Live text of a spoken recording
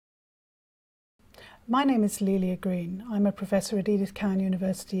My name is Lelia Green. I'm a professor at Edith Cowan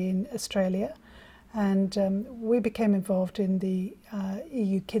University in Australia, and we became involved in the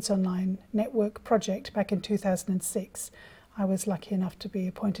EU Kids Online Network project back in 2006. I was lucky enough to be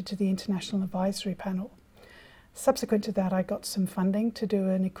appointed to the International Advisory Panel. Subsequent to that, I got some funding to do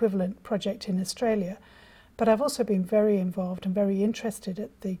an equivalent project in Australia, but I've also been very involved and very interested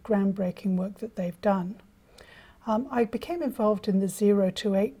at the groundbreaking work that they've done. I became involved in the 0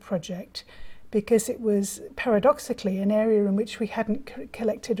 to 8 project because it was paradoxically an area in which we hadn't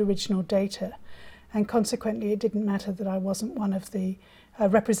collected original data, and consequently it didn't matter that I wasn't one of the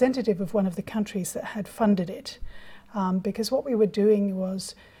representative of one of the countries that had funded it, because what we were doing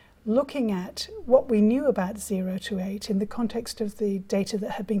was looking at what we knew about 0 to 8 in the context of the data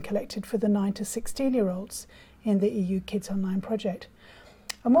that had been collected for the 9 to 16-year-olds in the EU Kids Online project.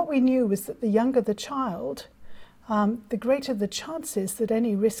 And what we knew was that the younger the child, the greater the chances that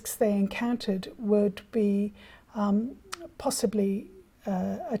any risks they encountered would be possibly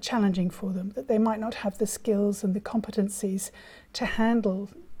challenging for them, that they might not have the skills and the competencies to handle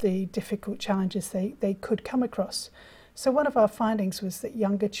the difficult challenges they could come across. So one of our findings was that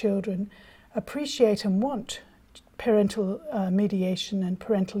younger children appreciate and want parental mediation and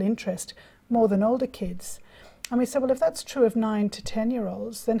parental interest more than older kids. And we said, well, if that's true of 9 to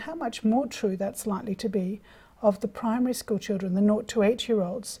 10-year-olds, then how much more true that's likely to be of the primary school children, the 0 to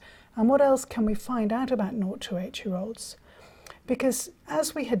 8-year-olds, and what else can we find out about 0 to 8-year-olds? Because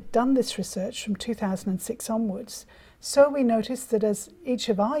as we had done this research from 2006 onwards, so we noticed that as each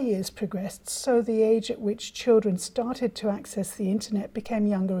of our years progressed, so the age at which children started to access the internet became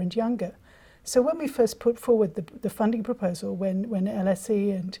younger and younger. So when we first put forward the funding proposal, when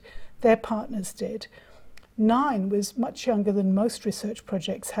LSE and their partners did, 9 was much younger than most research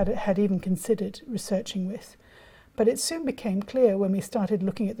projects had even considered researching with. But it soon became clear when we started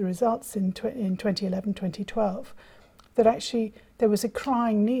looking at the results in 2011, 2012, that actually there was a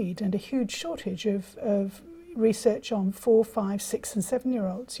crying need and a huge shortage of research on 4, 5, 6 and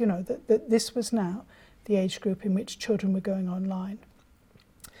 7-year-olds, that this was now the age group in which children were going online.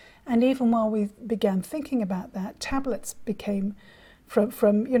 And even while we began thinking about that, tablets became from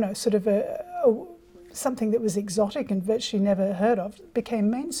sort of something that was exotic and virtually never heard of, became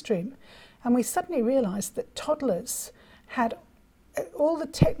mainstream. And we suddenly realized that toddlers had all the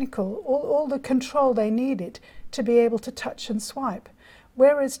technical, all the control they needed to be able to touch and swipe,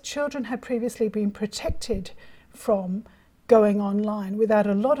 whereas children had previously been protected from going online without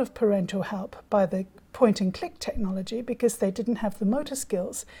a lot of parental help by the point and click technology because they didn't have the motor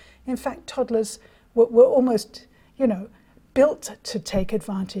skills. In fact, toddlers were almost, built to take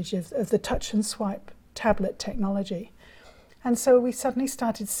advantage of the touch and swipe tablet technology. And so we suddenly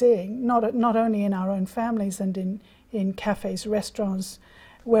started seeing, not only in our own families and in cafes, restaurants,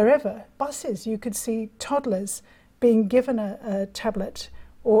 wherever, buses, you could see toddlers being given a tablet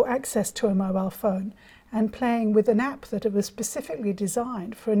or access to a mobile phone and playing with an app that was specifically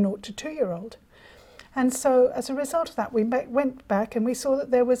designed for a 0 to 2-year-old. And so as a result of that, we went back and we saw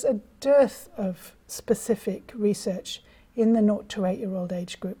that there was a dearth of specific research in the 0 to 8-year-old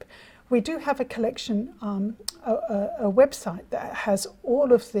age group. We do have a collection, a website that has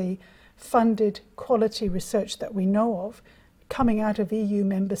all of the funded quality research that we know of coming out of EU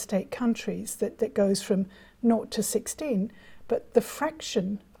member state countries that goes from 0 to 16, but the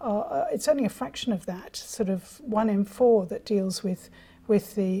fraction, it's only a fraction of that, sort of 1 in 4 that deals with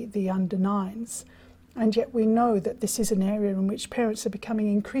the under 9s. And yet we know that this is an area in which parents are becoming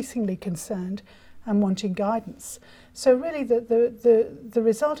increasingly concerned and wanting guidance. So really the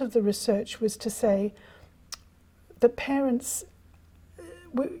result of the research was to say that parents,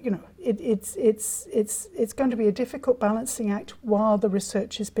 it's going to be a difficult balancing act while the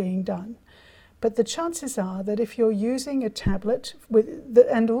research is being done. But the chances are that if you're using a tablet,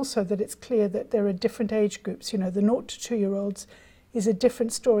 and also that it's clear that there are different age groups, the 0 to 2-year-olds is a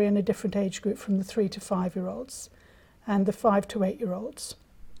different story and a different age group from the 3 to 5-year-olds and the 5 to 8-year-olds.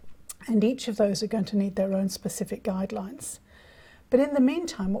 And each of those are going to need their own specific guidelines. But in the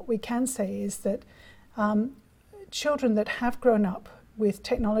meantime, what we can say is that children that have grown up with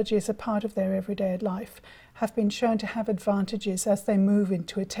technology as a part of their everyday life have been shown to have advantages as they move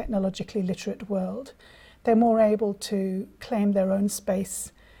into a technologically literate world. They're more able to claim their own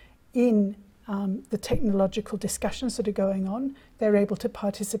space in the technological discussions that are going on. They're able to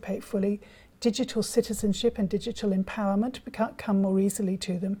participate fully. Digital citizenship and digital empowerment come more easily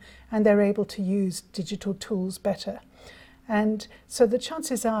to them, and they're able to use digital tools better. And so the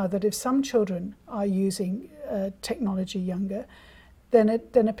chances are that if some children are using technology younger, then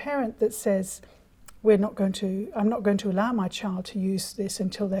a parent that says, I'm not going to allow my child to use this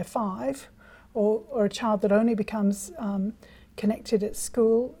until they're 5, or a child that only becomes connected at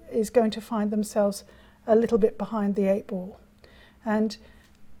school is going to find themselves a little bit behind the eight ball. And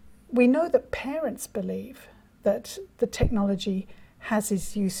we know that parents believe that the technology has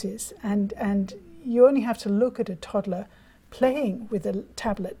its uses, and you only have to look at a toddler playing with a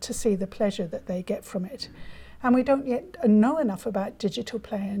tablet to see the pleasure that they get from it. And we don't yet know enough about digital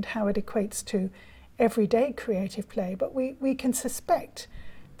play and how it equates to everyday creative play, but we can suspect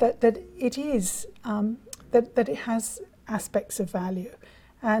that it is that it has aspects of value.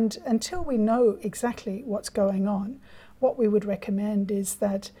 And until we know exactly what's going on, what we would recommend is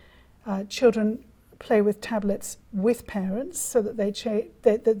that children play with tablets with parents, so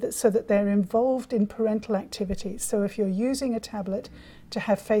that so that they're involved in parental activities. So if you're using a tablet to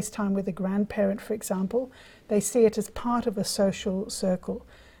have FaceTime with a grandparent, for example, they see it as part of a social circle,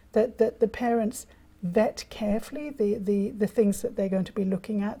 that the parents vet carefully the things that they're going to be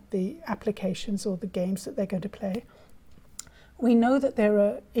looking at, the applications or the games that they're going to play. We know that there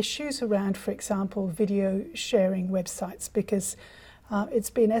are issues around, for example, video sharing websites, because it's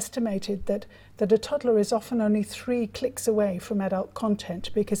been estimated that a toddler is often only 3 clicks away from adult content,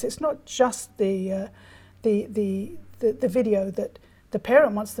 because it's not just the video that the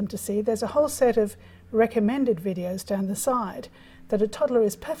parent wants them to see. There's a whole set of recommended videos down the side that a toddler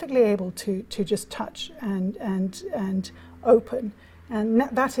is perfectly able to just touch and open, and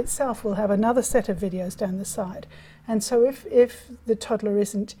that itself will have another set of videos down the side. And so if the toddler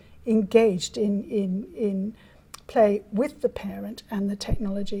isn't engaged in play with the parent and the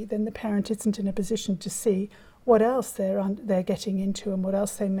technology, then the parent isn't in a position to see what else they're getting into and what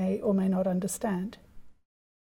else they may or may not understand.